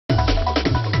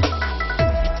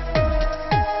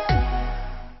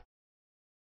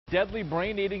Deadly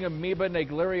brain-eating amoeba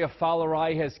Naegleria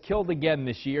fowleri has killed again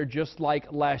this year, just like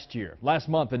last year. Last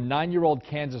month, a 9-year-old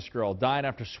Kansas girl died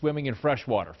after swimming in fresh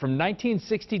water. From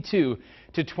 1962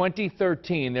 to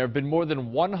 2013, there have been more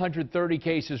than 130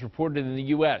 cases reported in the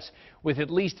U.S., with at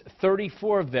least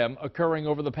 34 of them occurring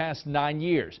over the past 9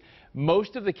 years.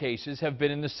 Most of the cases have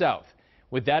been in the South.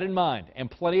 With that in mind, and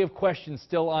plenty of questions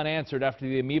still unanswered after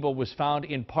the amoeba was found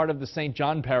in part of the St.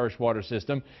 John Parish water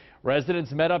system,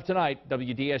 residents met up tonight.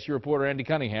 WDSU reporter Andy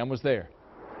Cunningham was there.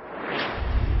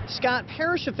 Scott,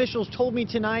 Parish officials told me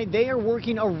tonight they are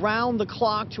working around the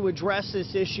clock to address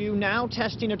this issue, now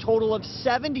testing a total of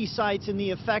 70 sites in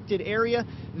the affected area.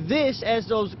 This as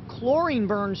those chlorine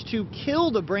burns to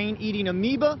kill the brain-eating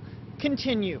amoeba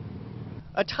continue.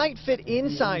 A tight fit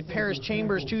inside Parish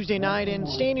chambers Tuesday night and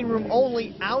standing room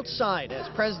only outside as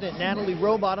President Natalie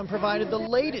Rowbottom provided the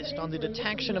latest on the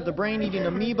detection of the brain-eating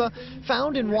amoeba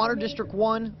found in Water District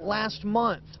 1 last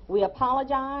month. We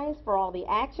apologize for all the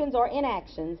actions or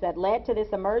inactions that led to this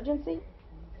emergency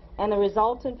and the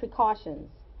resultant precautions,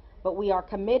 but we are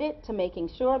committed to making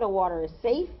sure the water is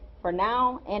safe for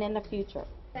now and in the future.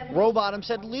 Rowbottom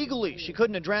said legally she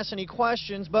couldn't address any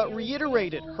questions, but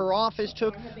reiterated her office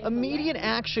took immediate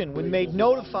action when made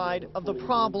notified of the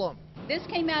problem. This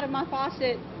came out of my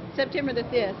faucet September the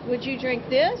 5th. Would you drink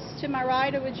this to my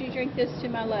right or would you drink this to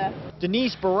my left?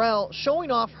 Denise Burrell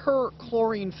showing off her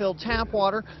chlorine-filled tap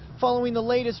water following the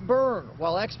latest burn.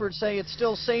 While experts say it's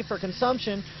still safe for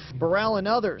consumption, Burrell and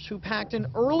others who packed an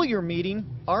earlier meeting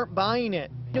aren't buying it.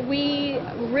 We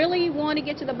really want to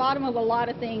get to the bottom of a lot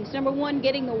of things. Number one,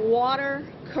 getting the water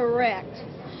correct.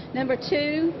 Number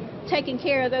two, taking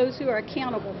care of those who are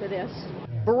accountable for this.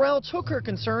 Burrell took her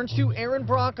concerns to Aaron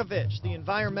Brockovich, the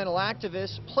environmental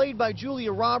activist played by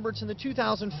Julia Roberts in the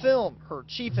 2000 film. Her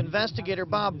chief investigator,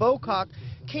 Bob Bocock,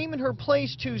 came in her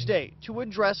place Tuesday to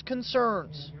address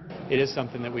concerns. It is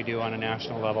something that we do on a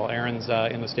national level. Aaron's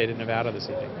in the state of Nevada this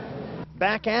evening.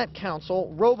 Back at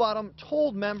council, Rowbottom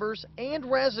told members and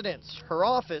residents her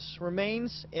office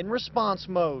remains in response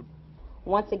mode.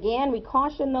 Once again, we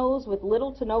caution those with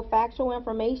little to no factual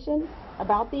information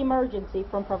about the emergency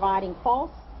from providing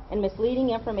false and misleading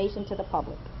information to the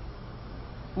public.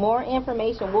 More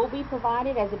information will be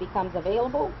provided as it becomes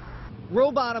available.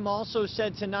 Rowbottom also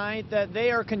said tonight that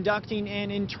they are conducting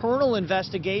an internal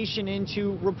investigation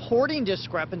into reporting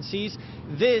discrepancies.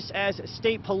 This as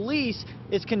state police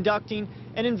is conducting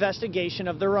an investigation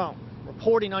of their own.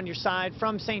 Reporting on your side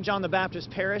from St. John the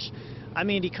Baptist Parish, I'm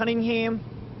Andy Cunningham.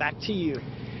 Back to you.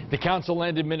 The council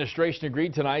and administration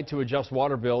agreed tonight to adjust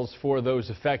water bills for those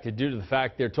affected due to the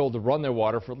fact they're told to run their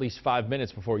water for at least 5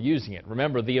 minutes before using it.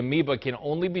 Remember, the amoeba can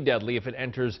only be deadly if it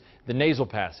enters the nasal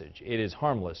passage. It is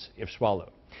harmless if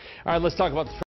swallowed. All right, let's talk about the